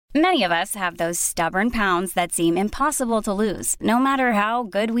Many of us have those stubborn pounds that seem impossible to lose, no matter how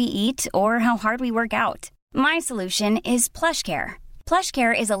good we eat or how hard we work out. My solution is PlushCare.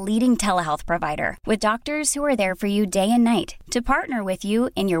 PlushCare is a leading telehealth provider with doctors who are there for you day and night to partner with you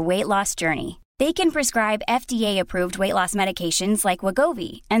in your weight loss journey. They can prescribe FDA-approved weight loss medications like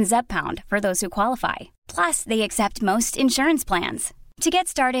Wegovy and Zepbound for those who qualify. Plus, they accept most insurance plans. To get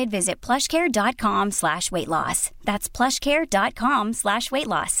started, visit plushcare.com/weightloss. That's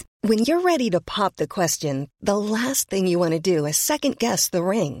plushcare.com/weightloss. When you're ready to pop the question, the last thing you want to do is second-guess the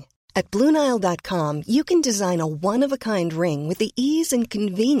ring. At BlueNile.com, you can design a one-of-a-kind ring with the ease and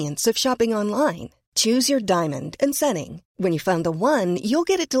convenience of shopping online. Choose your diamond and setting. When you find the one, you'll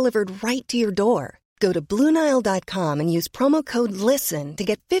get it delivered right to your door. Go to BlueNile.com and use promo code LISTEN to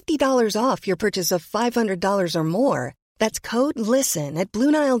get $50 off your purchase of $500 or more. That's code LISTEN at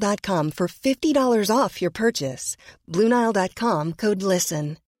BlueNile.com for $50 off your purchase. BlueNile.com, code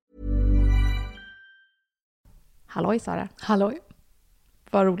LISTEN. Halloj Sara. Halloj.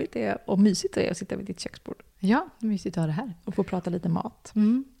 Vad roligt det är och mysigt det är att sitta vid ditt köksbord. Ja, mysigt att ha det här. Och få prata lite mat.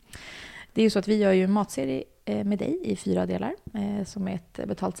 Mm. Det är ju så att vi gör ju en matserie med dig i 4 delar. Som är ett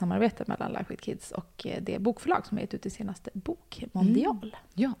betalt samarbete mellan Life with Kids och det bokförlag som har gett ut det senaste Bok Mondial.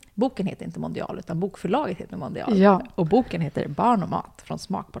 Ja. Boken heter inte Mondial utan bokförlaget heter Mondial. Ja. Och boken heter Barn och mat från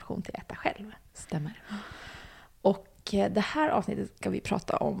smakportion till äta själv. Stämmer. Och det här avsnittet ska vi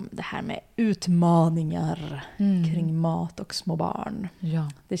prata om det här med utmaningar kring mat och små barn. Ja.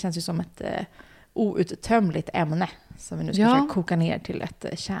 Det känns ju som ett outtömligt ämne som vi nu ska försöka koka ner till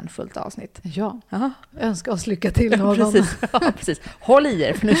ett kärnfullt avsnitt. Ja. Aha. Önskar oss lycka till någon. Precis. Ja, precis. Håll i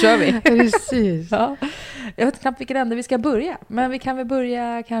er för nu kör vi. Precis. Ja. Jag vet knappt vilken ände vi ska börja. Men vi kan väl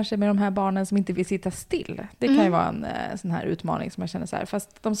börja kanske med de här barnen som inte vill sitta still. Det kan ju vara en sån här utmaning som man känner så här.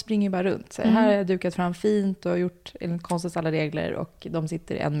 Fast de springer ju bara runt. Så här har jag dukat fram fint och gjort enligt konstens alla regler. Och de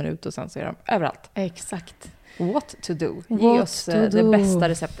sitter i 1 minut och sen så är de överallt. Exakt. What to do. Ge What oss to det do. bästa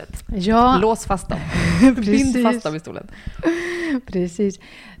receptet. Ja. Lås fast dem. Precis. Bind fast dem i stolen. Precis.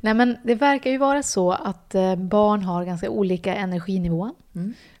 Nej, men det verkar ju vara så att barn har ganska olika energinivå.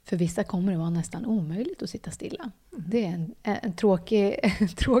 För vissa kommer det vara nästan omöjligt att sitta stilla. Det är en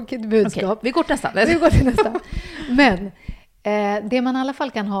tråkigt budskap. Okej, vi går till nästa. Vi går till nästa. Men det man i alla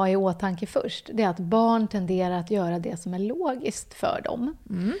fall kan ha i åtanke först, det är att barn tenderar att göra det som är logiskt för dem.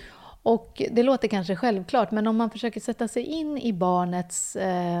 Och det låter kanske självklart, men om man försöker sätta sig in i barnets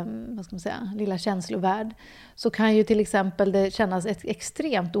lilla känslovärld, så kan ju till exempel det kännas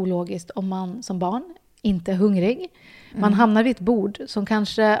extremt ologiskt om man som barn inte är hungrig. Man hamnar vid ett bord som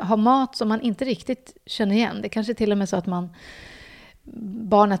kanske har mat som man inte riktigt känner igen. Det kanske till och med så att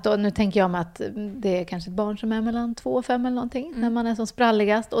barnet då, nu tänker jag mig att det är kanske ett barn som är mellan 2 och 5 eller någonting, när man är som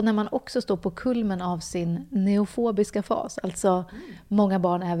spralligast och när man också står på kulmen av sin neofobiska fas. Alltså många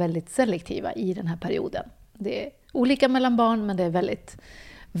barn är väldigt selektiva i den här perioden. Det är olika mellan barn, men det är väldigt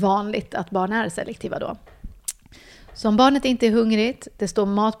vanligt att barn är selektiva då. Så om barnet inte är hungrigt, det står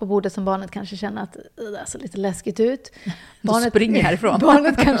mat på bordet som barnet kanske känner att det ser lite läskigt ut. Barnet springer härifrån.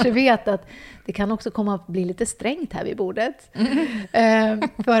 Barnet kanske vet att det kan också komma att bli lite strängt här vid bordet.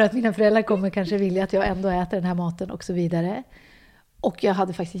 För att mina föräldrar kommer kanske vilja att jag ändå äter den här maten och så vidare. Och jag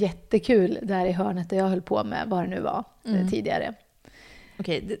hade faktiskt jättekul där i hörnet där jag höll på med vad det nu var tidigare.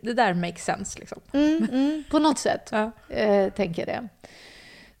 Okej, det där makes sense liksom. På något sätt tänker jag det.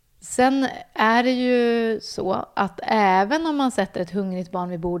 Sen är det ju så att även om man sätter ett hungrigt barn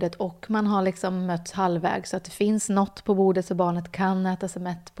vid bordet och man har liksom mötts halvväg så att det finns något på bordet så barnet kan äta sig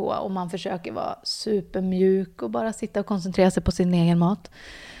mätt på, och man försöker vara supermjuk och bara sitta och koncentrera sig på sin egen mat,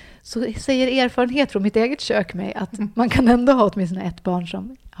 så säger erfarenhet från mitt eget kök mig att man kan ändå ha åtminstone ett barn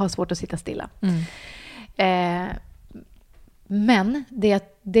som har svårt att sitta stilla. Men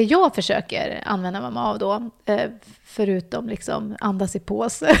det jag försöker använda mig av då, förutom liksom andas i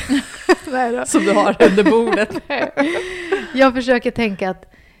påse som du har under bordet. Jag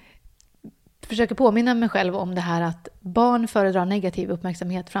försöker påminna mig själv om det här att barn föredrar negativ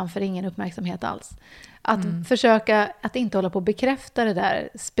uppmärksamhet framför ingen uppmärksamhet alls. Att försöka att inte hålla på att bekräfta det där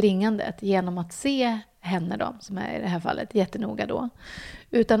springandet genom att se henne då, som är i det här fallet jättenoga då.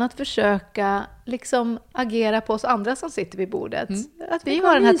 Utan att försöka liksom agera på oss andra som sitter vid bordet. Att vi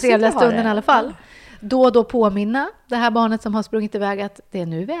har den här trevliga stunden i alla fall. Då och då påminna det här barnet som har sprungit iväg att det är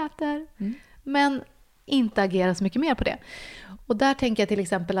nu vi äter. Men inte agera så mycket mer på det. Och där tänker jag till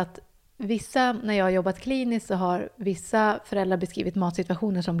exempel att när jag har jobbat kliniskt så har vissa föräldrar beskrivit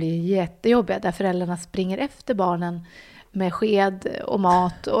matsituationer som blir jättejobbiga. Där föräldrarna springer efter barnen med sked och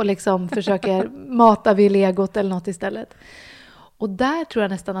mat och liksom försöker mata vid legot eller något istället. Och där tror jag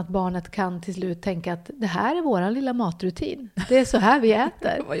nästan att barnet kan till slut tänka att det här är vår lilla matrutin. Det är så här vi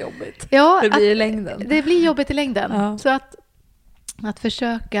äter. Vad jobbigt. Ja, det blir i längden. Det blir jobbigt i längden. Ja. Så att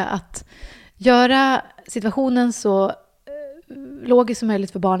försöka att göra situationen så logiskt som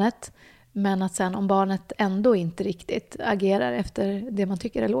möjligt för barnet. Men att sen om barnet ändå inte riktigt agerar efter det man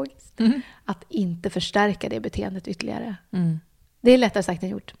tycker är logiskt. Att inte förstärka det beteendet ytterligare. Det är lättare sagt än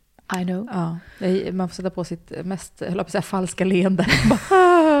gjort. I know. Ja, man får sätta på sitt mest, jag höll på att säga, falska leende.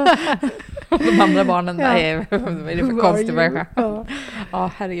 De andra barnen, nej, vad är det för konstig människa?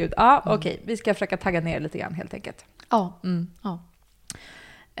 Ja, herregud. Ja, okej. Vi ska försöka tagga ner lite grann helt enkelt. Ja.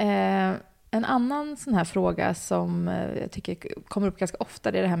 En annan sån här fråga som jag tycker kommer upp ganska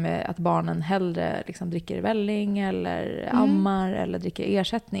ofta, det är det här med att barnen hellre liksom dricker välling eller ammar eller dricker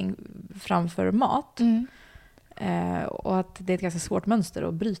ersättning framför mat. Och att det är ett ganska svårt mönster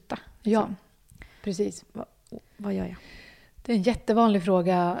att bryta. Ja, precis. Vad gör jag? Det är en jättevanlig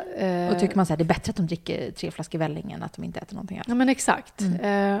fråga. Och tycker man så här, det är bättre att de dricker 3 flaskor välling än att de inte äter någonting alls. Ja, men exakt.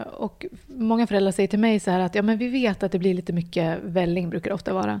 Och många föräldrar säger till mig så här att ja, men vi vet att det blir lite mycket välling, brukar det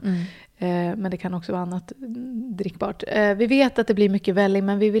ofta vara. Men det kan också vara annat drickbart. Vi vet att det blir mycket välling,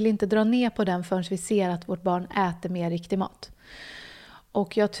 men vi vill inte dra ner på den förrän vi ser att vårt barn äter mer riktig mat.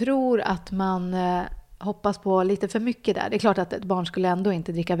 Och jag tror att man hoppas på lite för mycket där. Det är klart att ett barn skulle ändå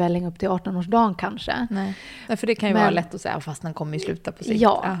inte dricka välling upp till 18-årsdagen kanske. Nej, för det kan ju vara lätt att säga, fast den kommer ju sluta på sikt.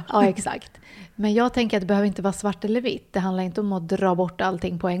 Ja, exakt. Men jag tänker att det behöver inte vara svart eller vitt. Det handlar inte om att dra bort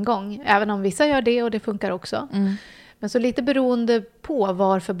allting på en gång. Även om vissa gör det och det funkar också. Men så lite beroende på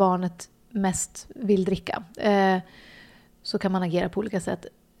varför barnet mest vill dricka. Så kan man agera på olika sätt.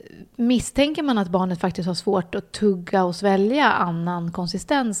 Misstänker man att barnet faktiskt har svårt att tugga och svälja annan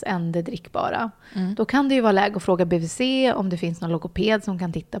konsistens än det drickbara, då kan det ju vara läge att fråga BVC om det finns någon logoped som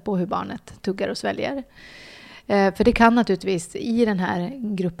kan titta på hur barnet tuggar och sväljer. För det kan naturligtvis, i den här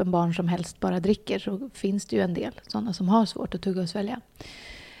gruppen barn som helst bara dricker, så finns det ju en del sådana som har svårt att tugga och svälja.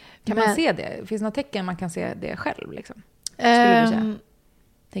 Kan man se det? Finns det några tecken man kan se det själv? Liksom? Skulle du säga?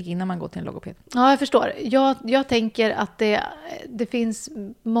 Tänk innan man går till en logoped. Ja, jag förstår. Jag tänker att det finns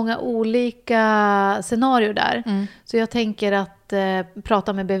många olika scenarier där. Så jag tänker att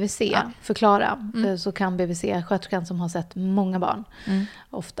prata med BVC, förklara. Så kan BVC, sköterskan som har sett många barn,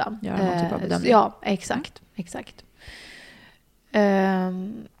 ofta. Göra någon typ av bedömning. Ja, exakt.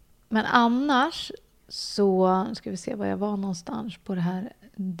 Men annars så ska vi se var jag var någonstans på det här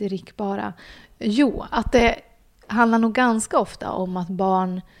drickbara. Jo, att det handlar nog ganska ofta om att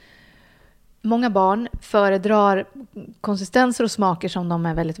många barn föredrar konsistenser och smaker som de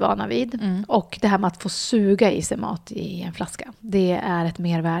är väldigt vana vid. Och det här med att få suga i sig mat i en flaska, det är ett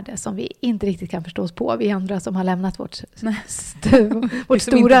mervärde som vi inte riktigt kan förstå oss på. Vi andra som har lämnat vårt vi som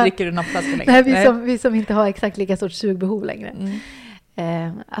stora... inte dricker ur nappflaskor längre. Nej, vi som inte har exakt lika stort sugbehov längre.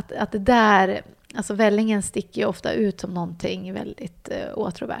 Att det där... Alltså vällingen sticker ju ofta ut som någonting väldigt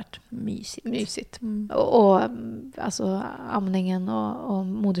åtråvärt. Mysigt. Och alltså amningen och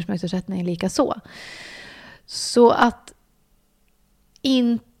modersmjölksersättningen lika så. Så att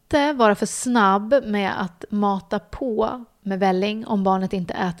inte vara för snabb med att mata på med välling om barnet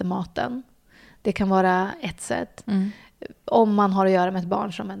inte äter maten. Det kan vara ett sätt. Om man har att göra med ett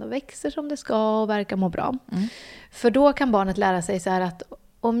barn som ändå växer som det ska och verkar må bra. För då kan barnet lära sig så här att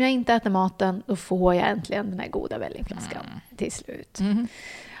om jag inte äter maten, då får jag äntligen den här goda vällingflaskan till slut.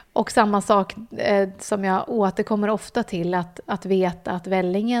 Och samma sak som jag återkommer ofta till, att veta att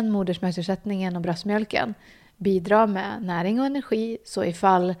vällingen, modersmjölksersättningen och bröstmjölken bidrar med näring och energi. Så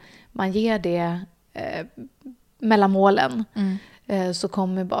ifall man ger det mellan målen så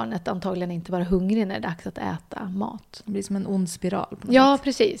kommer barnet antagligen inte vara hungrig när det är dags att äta mat. Det blir som en ond spiral. På något sätt.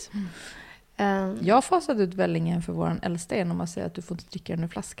 Precis. Jag fasade ut vällingen för vår äldsta genom att säga att du får inte dricka den i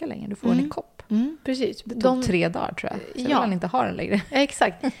flaska längre. Du får den i kopp. Precis. Det tog 3 dagar tror jag. Så jag vill han inte ha den längre.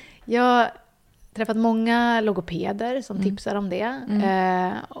 Exakt. Jag har träffat många logopeder som tipsar om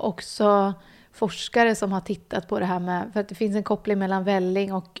det. Också forskare som har tittat på det här med... För att det finns en koppling mellan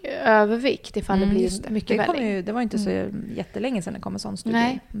välling och övervikt ifall det blir mycket välling. Det var inte så jättelänge sedan det kom en sån studie.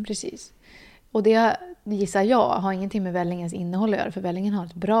 Nej, precis. Och det gissar jag har ingenting med vällingens innehåll att göra. För vällingen har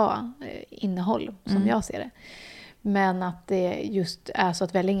ett bra innehåll som jag ser det. Men att det just är så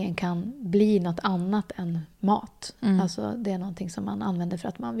att vällingen kan bli något annat än mat. Alltså det är någonting som man använder för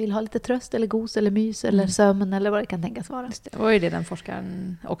att man vill ha lite tröst eller gos eller mys eller sömn eller vad det kan tänkas vara. Det var ju det den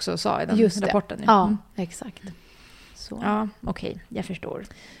forskaren också sa i den rapporten. Ja, exakt. Så. Ja, okej. Jag förstår.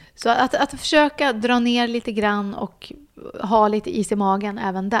 Så att försöka dra ner lite grann och ha lite is i magen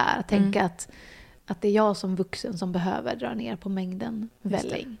även där. Tänka att det är jag som vuxen som behöver dra ner på mängden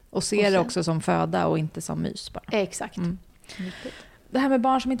välling. Och se det också som föda och inte som mys bara. Exakt. Det här med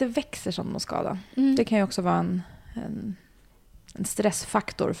barn som inte växer som de ska då. Det kan ju också vara en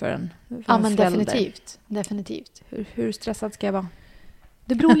stressfaktor för en men förälder. Definitivt. Hur stressad ska jag vara?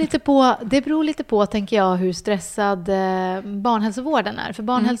 Det beror lite på, tänker jag, hur stressad barnhälsovården är. För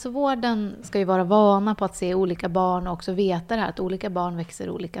barnhälsovården ska ju vara vana på att se olika barn och också veta det här, att olika barn växer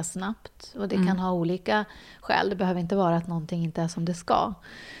olika snabbt. Och det kan ha olika skäl. Det behöver inte vara att någonting inte är som det ska.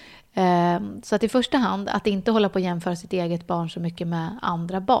 Så att i första hand, att inte hålla på att jämföra sitt eget barn så mycket med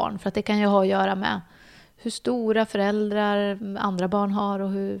andra barn. För att det kan ju ha att göra med hur stora föräldrar andra barn har och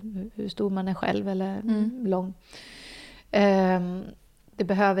hur stor man är själv eller lång. Det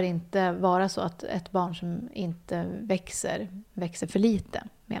behöver inte vara så att ett barn som inte växer för lite,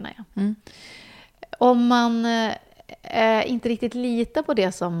 menar jag. Om man inte riktigt litar på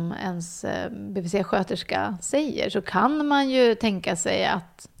det som ens BVC-sköterska säger, så kan man ju tänka sig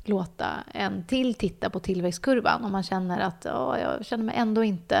att låta en till titta på tillväxtkurvan om man känner att jag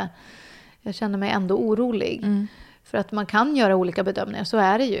känner mig ändå orolig. För att man kan göra olika bedömningar, så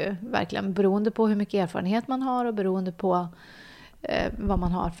är det ju verkligen, beroende på hur mycket erfarenhet man har och beroende på vad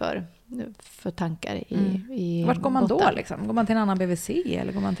man har för tankar i Vart går man botten. då liksom? Går man till en annan BVC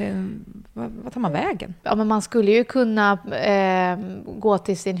eller går man till vad tar man vägen? Ja, men man skulle ju kunna gå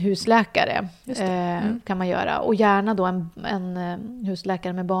till sin husläkare. Kan man göra. Och gärna då en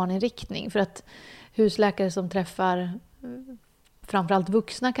husläkare med barninriktning. För att husläkare som träffar framförallt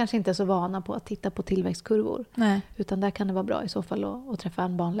vuxna kanske inte är så vana på att titta på tillväxtkurvor. Nej. Utan där kan det vara bra i så fall att träffa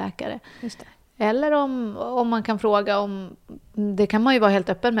en barnläkare. Just det. Eller om man kan fråga om, det kan man ju vara helt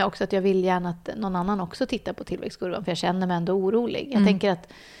öppen med också, att jag vill gärna att någon annan också tittar på tillväxtkurvan, för jag känner mig ändå orolig. Jag tänker att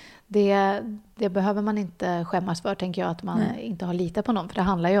det behöver man inte skämmas för, tänker jag, att man inte har litat på någon. För det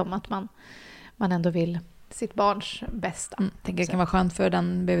handlar ju om att man ändå vill sitt barns bästa. Tänker det kan vara skönt för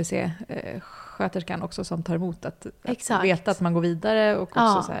den BVC-sköterskan också som tar emot att veta att man går vidare och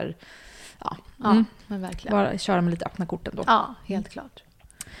också så här, men verkligen. Bara köra med lite öppna korten då. Ja, helt klart.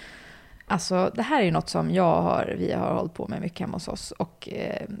 Alltså det här är ju något som vi har hållit på med mycket hemma hos oss. Och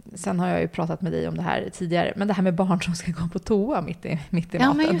sen har jag ju pratat med dig om det här tidigare. Men det här med barn som ska gå på toa mitt i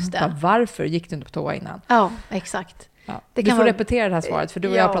maten. Men just det. Varför gick du inte på toa innan? Ja, exakt. Ja. Du får repetera det här svaret, för du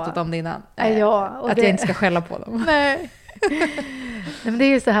och jag har pratat om det innan. Att jag inte ska skälla på dem. Nej. Men det är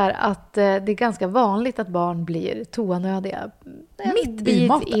ju så här att det är ganska vanligt att barn blir toanödiga mitt i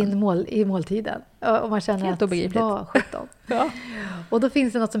maten. I måltiden. Och man känner helt att vad 17. Och då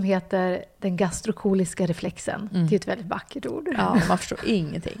finns det något som heter den gastrokoliska reflexen. Det är ett väldigt vackert ord. Ja, man förstår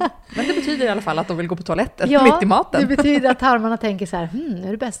ingenting. Men det betyder i alla fall att de vill gå på toaletten mitt i maten. Det betyder att tarmarna tänker så här, nu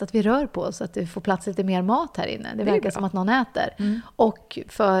är det bäst att vi rör på oss så att det får plats lite mer mat här inne. Det verkar som att någon äter. Och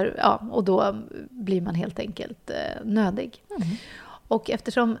då blir man helt enkelt nödig. Och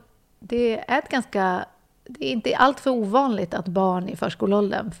eftersom det är inte allt för ovanligt att barn i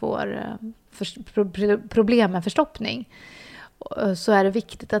förskoleåldern får problem med förstoppning, så är det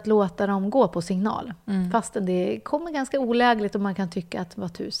viktigt att låta dem gå på signal. Fastän det kommer ganska olägligt och man kan tycka att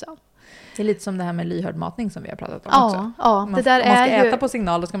vad tusan. Det är lite som det här med lyhörd matning som vi har pratat om också. Ja, om man ska äta på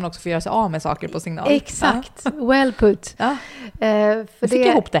signal, då ska man också få göra sig av med saker på signal. Exakt, well put. Ja. Du fick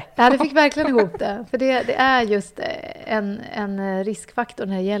ihop det. Ja, du fick verkligen ihop det. För det är just en riskfaktor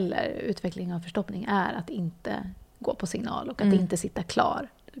när det gäller utveckling av förstoppning, är att inte gå på signal och att inte sitta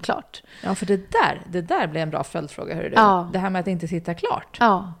klart. Ja, för det där blir en bra följdfråga. Hör du? Ja. Det här med att inte sitta klart.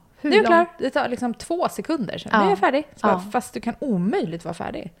 Ja. Nu är jag klar. Det tar liksom 2 sekunder. Så nu är jag färdig. Fast du kan omöjligt vara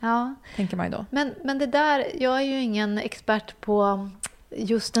färdig. Ja. Tänker man ju då. Men det där, jag är ju ingen expert på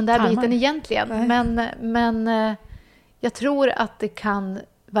just den där biten egentligen. Men jag tror att det kan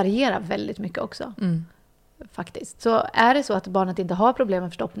variera väldigt mycket också. Faktiskt. Så är det så att barnet inte har problem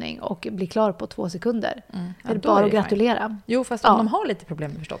med förstoppning och blir klar på 2 sekunder, är det bara att gratulera. Fine. Jo, fast om de har lite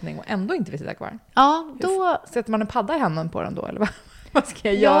problem med förstoppning och ändå inte vill sitta kvar. Ja, då sätter man en padda i handen på dem då, eller vad ska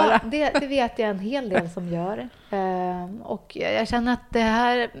jag göra? Det vet jag en hel del som gör. Och jag känner att det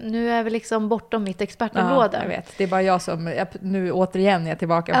här nu är vi liksom bortom mitt expertområde. Ja, jag vet. Det är bara jag som nu återigen är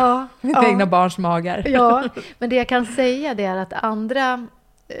tillbaka med mitt egna barns magar. Ja, men det jag kan säga, det är att andra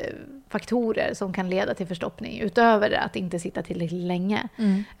faktorer som kan leda till förstoppning, utöver att inte sitta tillräckligt länge,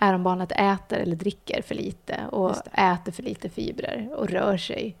 är om barnet äter eller dricker för lite och äter för lite fibrer och rör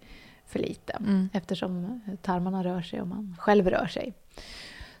sig för lite, eftersom tarmarna rör sig och man själv rör sig.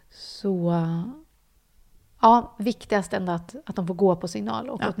 Så viktigast ändå att de får gå på signal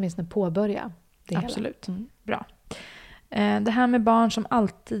och åtminstone påbörja det. Absolut. Bra. Det här med barn som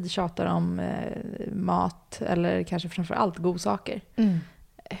alltid tjatar om mat eller kanske framförallt godsaker.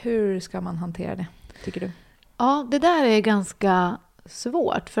 Hur ska man hantera det, tycker du? Ja, det där är ganska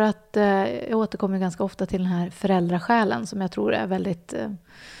svårt. För att jag återkommer ganska ofta till den här föräldrasjälen som jag tror är väldigt,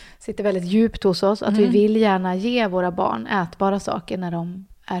 sitter väldigt djupt hos oss. Att vi vill gärna ge våra barn ätbara saker när de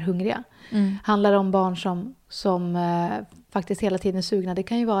är hungriga. Handlar det om barn som faktiskt hela tiden är sugna. Det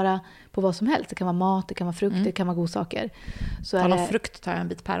kan ju vara på vad som helst. Det kan vara mat, det kan vara frukt, det kan vara godsaker. Tala om frukt, tar jag en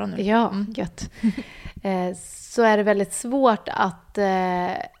bit päron nu. Ja, gött. Så är det väldigt svårt att...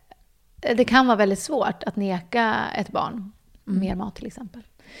 det kan vara väldigt svårt att neka ett barn mer mat till exempel.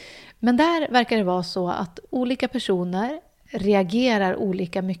 Men där verkar det vara så att olika personer reagerar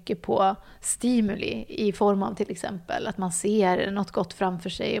olika mycket på stimuli i form av till exempel att man ser något gott framför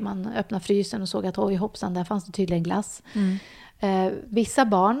sig och man öppnar frysen och såg att oj hoppsan, där fanns det tydligen glass. Vissa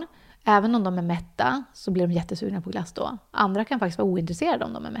barn, även om de är mätta, så blir de jättesugna på glass då. Andra kan faktiskt vara ointresserade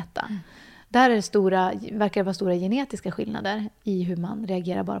om de är mätta. Där är verkar det vara stora genetiska skillnader i hur man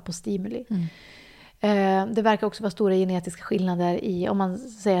reagerar bara på stimuli. Det verkar också vara stora genetiska skillnader i om man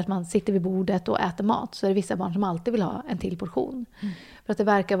säger att man sitter vid bordet och äter mat, så är det vissa barn som alltid vill ha en till portion. För att det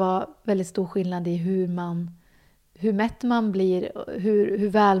verkar vara väldigt stor skillnad i hur mätt man blir, hur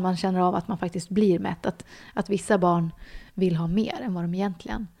väl man känner av att man faktiskt blir mätt. Att vissa barn vill ha mer än vad de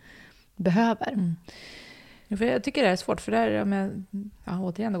egentligen behöver. För jag tycker det är svårt, för där, om jag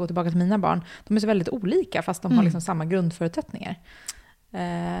återigen går tillbaka till mina barn, de är så väldigt olika fast de har liksom samma grundförutsättningar.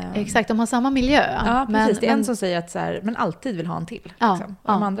 Exakt, de har samma miljö. Ja, precis. Det är en som säger att så här, men alltid vill ha en till. Liksom.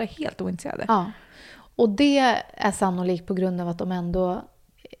 Och de andra är helt ointresserade. Ja. Och det är sannolikt på grund av att de ändå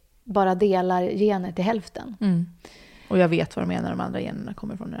bara delar gener till hälften. Och jag vet vad de menar, de andra generna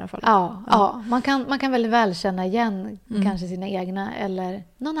kommer från i alla fall. Ja. Man kan väldigt väl känna igen kanske sina egna eller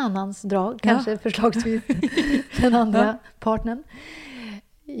någon annans drag. Kanske förslagsvis den andra partnern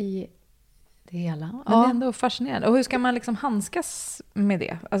i det hela. Men det är ändå fascinerande. Och hur ska man liksom handskas med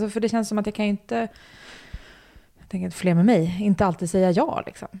det? Alltså, för det känns som att jag kan ju inte, jag tänker inte fler med mig, inte alltid säga ja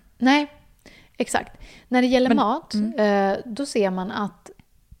liksom. Nej, exakt. När det gäller mat, då ser man att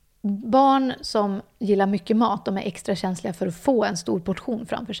barn som gillar mycket mat, de är extra känsliga för att få en stor portion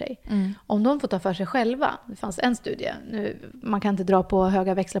framför sig. Om de får ta för sig själva, det fanns en studie, man kan inte dra på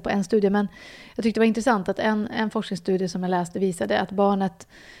höga växlar på en studie, men jag tyckte det var intressant att en forskningsstudie som jag läste visade att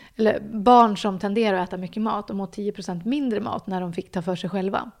barn som tenderar att äta mycket mat, de åt 10% mindre mat när de fick ta för sig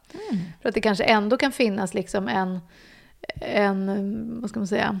själva. För att det kanske ändå kan finnas liksom en vad ska man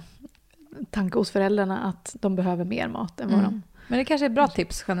säga, tanke hos föräldrarna att de behöver mer mat än vad de... Men det kanske är ett bra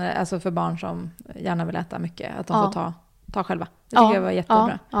tips alltså för barn som gärna vill äta mycket, att de får ta själva. Det tycker jag var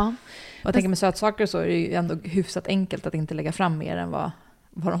jättebra. Och jag tänker med sötsaker så är det ju ändå hyfsat enkelt att inte lägga fram mer än vad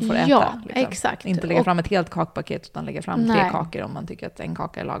de får äta. Ja, liksom. exakt. Inte lägga fram ett helt kakpaket utan lägga fram 3 kakor om man tycker att en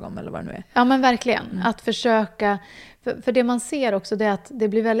kaka är lagom eller vad det nu är. Ja, men verkligen. Att försöka... För det man ser också det är att det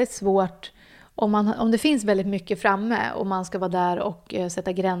blir väldigt svårt om det finns väldigt mycket framme och man ska vara där och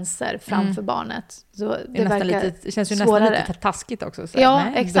sätta gränser framför barnet. Så det känns ju nästan lite taskigt också. Så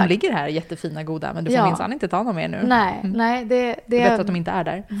exakt. De ligger här jättefina goda, men du får minsann inte ta dem mer nu. Nej, det är bättre att de inte är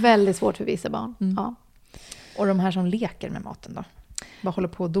där. Väldigt svårt för vissa barn. Ja. Och de här som leker med maten då? Bara håller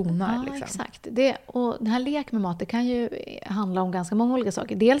på och donar. Ja, liksom. Exakt. Och den här lek med mat, det kan ju handla om ganska många olika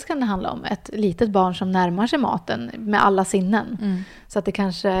saker. Dels kan det handla om ett litet barn som närmar sig maten med alla sinnen. Så att det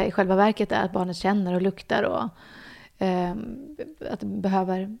kanske i själva verket är att barnet känner och luktar och att det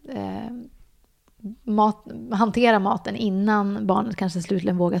behöver hantera maten innan barnet kanske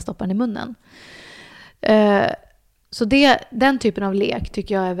slutligen vågar stoppa den i munnen. Så den typen av lek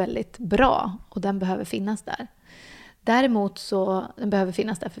tycker jag är väldigt bra och den behöver finnas där. Däremot så, den behöver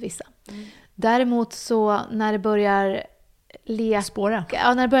finnas där för vissa. Däremot så när det börjar spåra.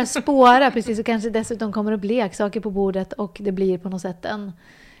 Ja, när det börjar spåra precis, så kanske dessutom kommer upp leksaker på bordet och det blir på något sätt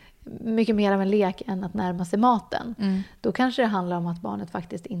mycket mer av en lek än att närma sig maten. Då kanske det handlar om att barnet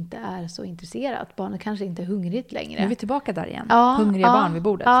faktiskt inte är så intresserat. Barnet kanske inte är hungrigt längre. Nu är vi tillbaka där igen. Ja, hungriga barn vid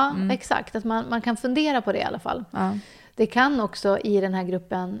bordet. Ja, exakt. Att man kan fundera på det i alla fall. Ja. Det kan också i den här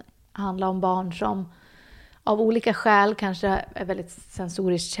gruppen handla om barn som av olika skäl kanske är väldigt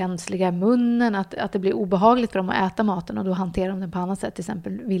sensoriskt känsliga i munnen. Att det blir obehagligt för dem att äta maten och då hanterar de den på annat sätt. Till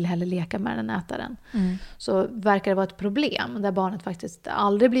exempel vill hellre leka med den, äta den. Så verkar det vara ett problem där barnet faktiskt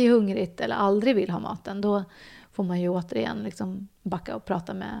aldrig blir hungrigt eller aldrig vill ha maten. Då får man ju återigen liksom backa och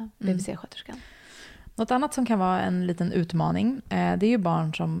prata med BVC-sköterskan. Något annat som kan vara en liten utmaning, det är ju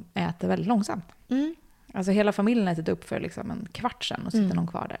barn som äter väldigt långsamt. Alltså hela familjen ätit upp för liksom en kvart sedan och sitter någon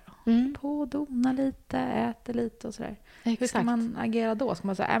kvar där. På, dona lite, äter lite och sådär. Hur ska man agera då? Ska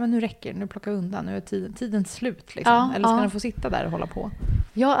man säga, men nu räcker det, nu plockar vi undan, nu är tiden slut liksom. Eller ska den få sitta där och hålla på?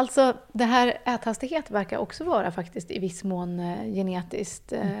 Ja, alltså det här äthastighet verkar också vara faktiskt i viss mån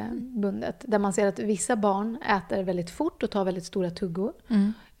genetiskt bundet. Där man ser att vissa barn äter väldigt fort och tar väldigt stora tuggor.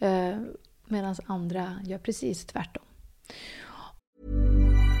 Medan andra gör precis tvärtom.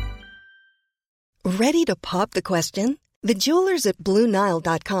 Ready to pop the question? The jewelers at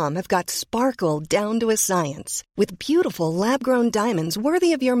BlueNile.com have got sparkle down to a science with beautiful lab-grown diamonds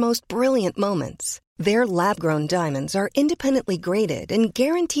worthy of your most brilliant moments. Their lab-grown diamonds are independently graded and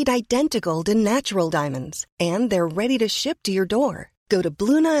guaranteed identical to natural diamonds, and they're ready to ship to your door. Go to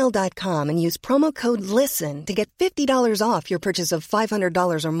BlueNile.com and use promo code LISTEN to get $50 off your purchase of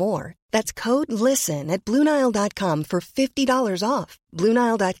 $500 or more. That's code LISTEN at BlueNile.com for $50 off.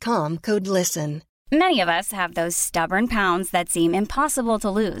 BlueNile.com, code LISTEN. Many of us have those stubborn pounds that seem impossible to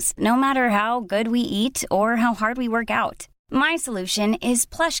lose, no matter how good we eat or how hard we work out. My solution is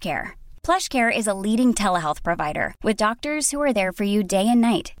PlushCare. PlushCare is a leading telehealth provider with doctors who are there for you day and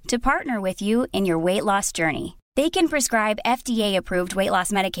night to partner with you in your weight loss journey. They can prescribe FDA-approved weight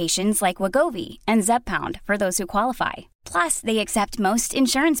loss medications like Wegovy and Zepbound for those who qualify. Plus, they accept most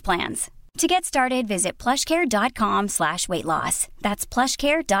insurance plans. To get started, visit plushcare.com/weightloss. That's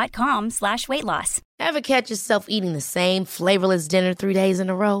plushcare.com/weightloss. Ever catch yourself eating the same flavorless dinner 3 days in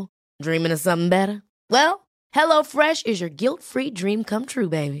a row? Dreaming of something better? Well, HelloFresh is your guilt-free dream come true,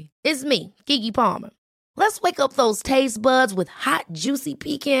 baby. It's me, Keke Palmer. Let's wake up those taste buds with hot, juicy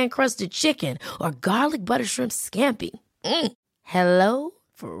pecan-crusted chicken or garlic butter shrimp scampi. Hello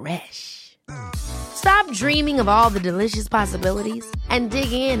Fresh. Stop dreaming of all the delicious possibilities and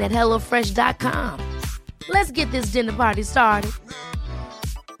dig in at HelloFresh.com. Let's get this dinner party started.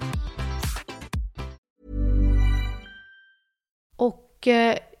 Och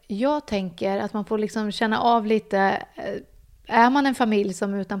jag tänker att man får liksom känna av lite. Är man en familj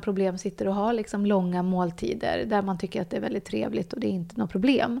som utan problem sitter och har liksom långa måltider där man tycker att det är väldigt trevligt och det är inte något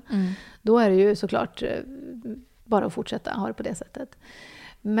problem. Då är det ju såklart bara att fortsätta ha det på det sättet.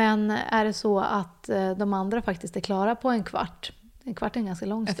 Men är det så att de andra faktiskt är klara på en kvart är en ganska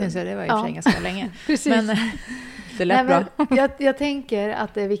lång stund. Jag tänkte det var ju för sig ganska länge. Precis. Men det lät bra. Jag tänker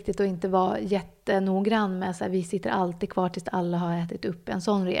att det är viktigt att inte vara jättenoggrann med så här, vi sitter alltid kvar tills alla har ätit upp, en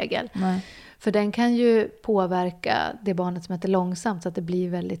sån regel. Nej. För den kan ju påverka det barnet som äter långsamt så att det blir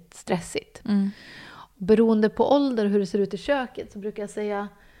väldigt stressigt. Beroende på ålder och hur det ser ut i köket så brukar jag säga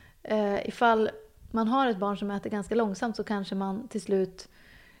ifall man har ett barn som äter ganska långsamt så kanske man till slut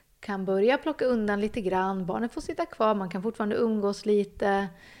kan börja plocka undan lite grann. Barnet får sitta kvar, man kan fortfarande umgås lite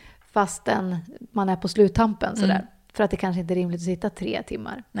fastän man är på sluttampen. Sådär. För att det kanske inte är rimligt att sitta 3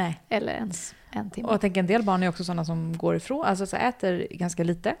 timmar. Nej. Eller ens 1 timme. Och jag tänker en del barn är också sådana som går ifrån, alltså så äter ganska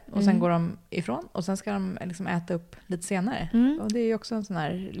lite och sen går de ifrån och sen ska de liksom äta upp lite senare. Och det är ju också en sån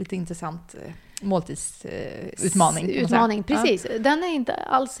här lite intressant måltidsutmaning. Utmaning, precis. Ja. Den är inte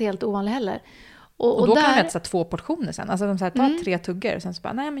alls helt ovanlig heller. Och då kan de äta 2 portioner sen. Alltså de tar 3 tuggor och sen så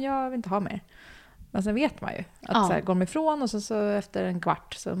bara, nej men jag vill inte ha mer. Men sen vet man ju att så här, går de ifrån och så efter en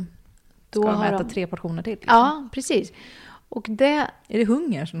kvart så ska de äta 3 portioner till. Liksom. Ja, precis. Och är det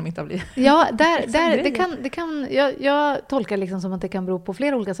hunger som de inte har blivit? Ja, det kan jag tolkar liksom som att det kan bero på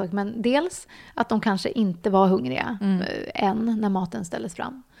flera olika saker. Men dels att de kanske inte var hungriga än när maten ställdes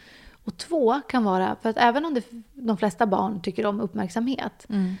fram. Och 2 kan vara, för att även om de flesta barn tycker om uppmärksamhet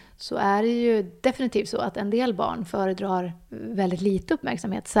så är det ju definitivt så att en del barn föredrar väldigt lite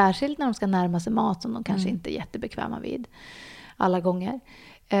uppmärksamhet. Särskilt när de ska närma sig mat som de kanske inte är jättebekväma vid alla gånger.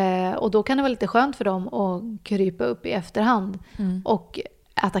 Och då kan det vara lite skönt för dem att krypa upp i efterhand och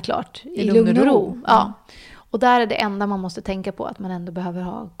äta klart i lugn och ro. Ja. Och där är det enda man måste tänka på att man ändå behöver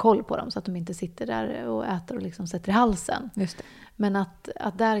ha koll på dem så att de inte sitter där och äter och liksom sätter i halsen. Just det. Men att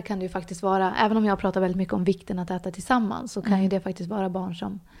där kan det ju faktiskt vara, även om jag pratar väldigt mycket om vikten att äta tillsammans så kan ju det faktiskt vara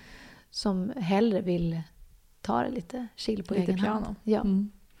barn som hellre vill ta det lite chill på egen hand. Ja.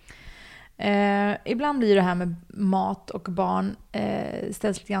 Ibland blir det här med mat och barn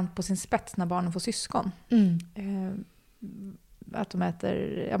ställs lite grann på sin spets när barnen får syskon. Att de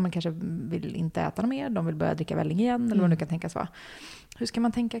äter, man kanske vill inte äta mer, de vill börja dricka välling igen eller vad det kan tänkas vara. Hur ska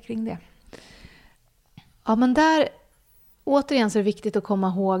man tänka kring det? Ja, men där återigen så är det viktigt att komma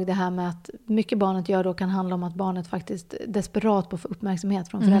ihåg det här med att mycket barnet gör då kan handla om att barnet faktiskt är desperat på att få uppmärksamhet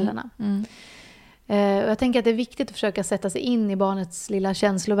från föräldrarna. Jag tänker att det är viktigt att försöka sätta sig in i barnets lilla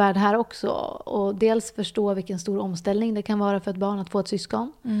känslovärld här också. Och dels förstå vilken stor omställning det kan vara för ett barn att få ett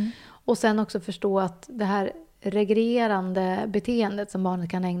syskon. Och sen också förstå att det här regrerande beteendet som barnet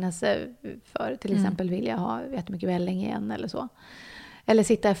kan ägna sig för. Till exempel vilja ha jättemycket välling igen eller så. Eller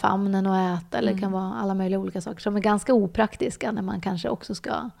sitta i famnen och äta. Eller det kan vara alla möjliga olika saker som är ganska opraktiska när man kanske också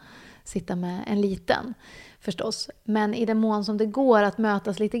ska sitta med en liten förstås. Men i den mån som det går att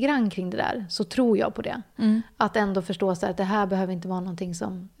mötas lite grann kring det där, så tror jag på det. Att ändå förstå så att det här behöver inte vara någonting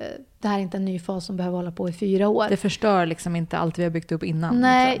som, det här är inte en ny fas som behöver hålla på i 4 år. Det förstör liksom inte allt vi har byggt upp innan.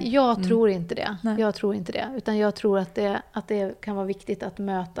 Nej, liksom. jag tror inte det. Nej. Jag tror inte det. Utan jag tror att det kan vara viktigt att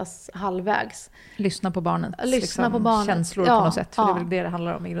mötas halvvägs. Lyssna på barnets Lyssna på barnet. känslor på något sätt. För det är väl det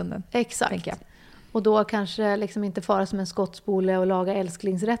handlar om i grunden. Exakt. Jag. Och då kanske liksom inte fara som en skottspole och laga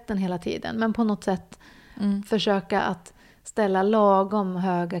älsklingsrätten hela tiden. Men på något sätt försöka att ställa lagom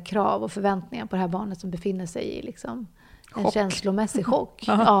höga krav och förväntningar på det här barnet som befinner sig i liksom en känslomässig chock.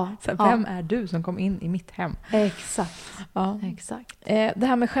 Vem är du som kom in i mitt hem? Exakt. Ja. Exakt. Det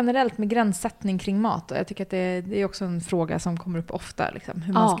här med generellt med gränssättning kring mat. Och jag tycker att det är också en fråga som kommer upp ofta. Liksom,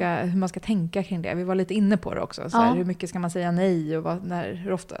 hur man ska tänka kring det. Vi var lite inne på det också. Så här, hur mycket ska man säga nej och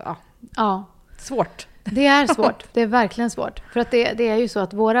hur ofta? Ja. Svårt. Det är svårt. Det är verkligen svårt. För att det är ju så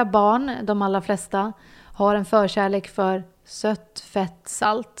att våra barn, de allra flesta, har en förkärlek för sött, fett,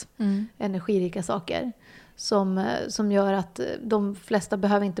 salt, energirika saker. Som gör att de flesta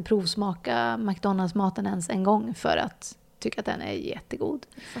behöver inte provsmaka McDonalds-maten ens en gång för att tycka att den är jättegod.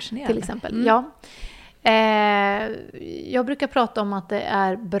 Fascinerande. Till exempel. Ja. Jag brukar prata om att det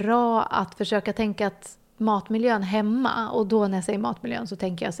är bra att försöka tänka att matmiljön hemma, och då när jag säger matmiljön så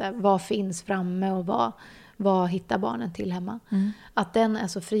tänker jag så här, vad finns framme och vad hittar barnen till hemma? Att den är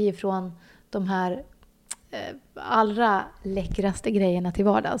så fri från de här allra läckraste grejerna till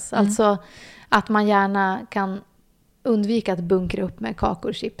vardags. Alltså att man gärna kan undvika att bunkra upp med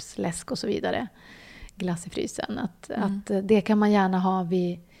kakor, chips, läsk och så vidare. Glass i frysen. Att det kan man gärna ha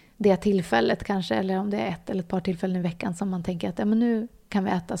vid det tillfället kanske, eller om det är ett eller ett par tillfällen i veckan som man tänker att men nu kan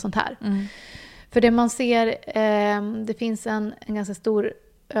vi äta sånt här. För det man ser, det finns en ganska stor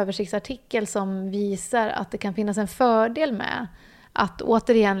översiktsartikel som visar att det kan finnas en fördel med att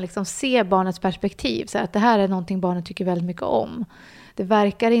återigen liksom se barnets perspektiv. Så att det här är någonting barnet tycker väldigt mycket om. Det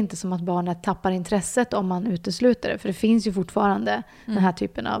verkar inte som att barnet tappar intresset om man utesluter det. För det finns ju fortfarande den här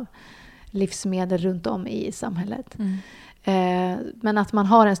typen av livsmedel runt om i samhället. Men att man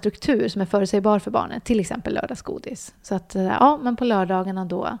har en struktur som är förutsägbar för barnet. Till exempel lördagsgodis. Så att men på lördagarna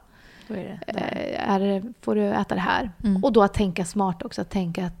då får du äta det här. Och då att tänka smart också. Att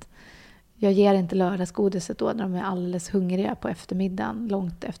tänka att jag ger inte lördagsgodiset då när de är alldeles hungriga på eftermiddagen,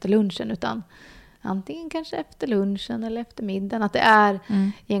 långt efter lunchen, utan antingen kanske efter lunchen eller efter middagen. Att det är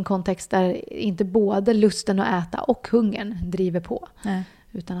i en kontext där inte både lusten att äta och hungern driver på.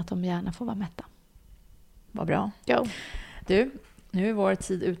 Utan att de gärna får vara mätta. Vad bra. Jo. Du, nu är vår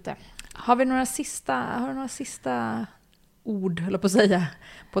tid ute. Har du några sista ord, höll jag på att säga,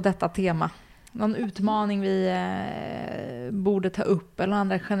 på detta tema? Någon utmaning vi borde ta upp, eller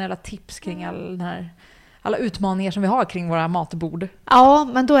andra generella tips kring alla utmaningar som vi har kring våra matbord? Ja,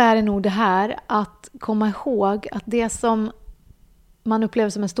 men då är det nog det här att komma ihåg att det som man upplever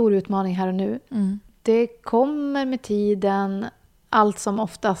som en stor utmaning här och nu, det kommer med tiden allt som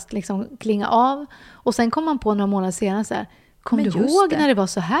oftast liksom klinga av. Och sen kommer man på några månader senare så här, kom du ihåg när det var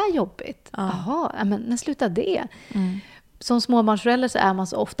så här jobbigt? Jaha, men när slutade det? Som småbarnsförälder så är man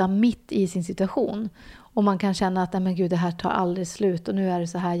så ofta mitt i sin situation. Och man kan känna att men gud, det här tar aldrig slut. Och nu är det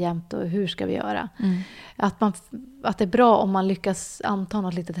så här jämt och hur ska vi göra? Att det är bra om man lyckas anta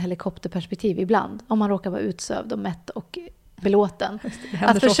något litet helikopterperspektiv ibland. Om man råkar vara utsövd och mätt och belåten.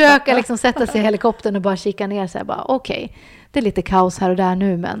 Att försöka liksom sätta sig i helikoptern och bara kika ner så här, bara okej, det är lite kaos här och där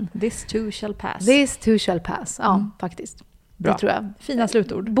nu, men this too shall pass. This too shall pass, ja faktiskt. Bra. Det tror jag. Fina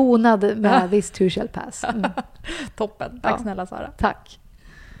slutord. Bonad med this too shall pass. Toppen. Tack snälla Sara. Tack.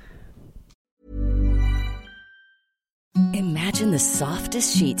 Imagine the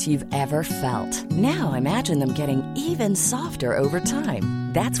softest sheets you've ever felt. Now imagine them getting even softer over time.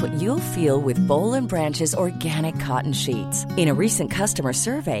 That's what you'll feel with Boll & Branch's organic cotton sheets. In a recent customer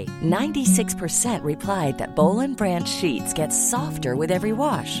survey, 96% replied that Boll & Branch sheets get softer with every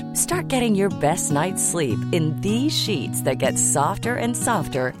wash. Start getting your best night's sleep in these sheets that get softer and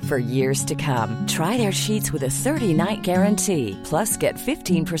softer for years to come. Try their sheets with a 30-night guarantee. Plus, get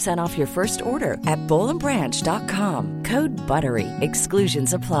 15% off your first order at bollandbranch.com. Code BUTTERY.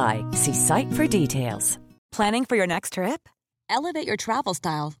 Exclusions apply. See site for details. Planning for your next trip? Elevate your travel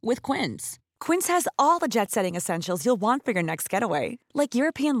style with Quince. Quince has all the jet-setting essentials you'll want for your next getaway, like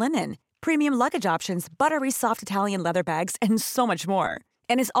European linen, premium luggage options, buttery soft Italian leather bags, and so much more.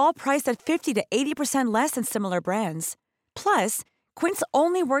 And is all priced at 50 to 80% less than similar brands. Plus, Quince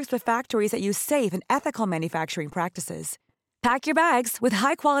only works with factories that use safe and ethical manufacturing practices. Pack your bags with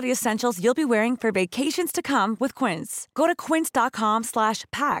high-quality essentials you'll be wearing for vacations to come with Quince. Go to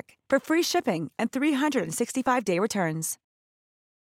quince.com/pack for free shipping and 365-day returns.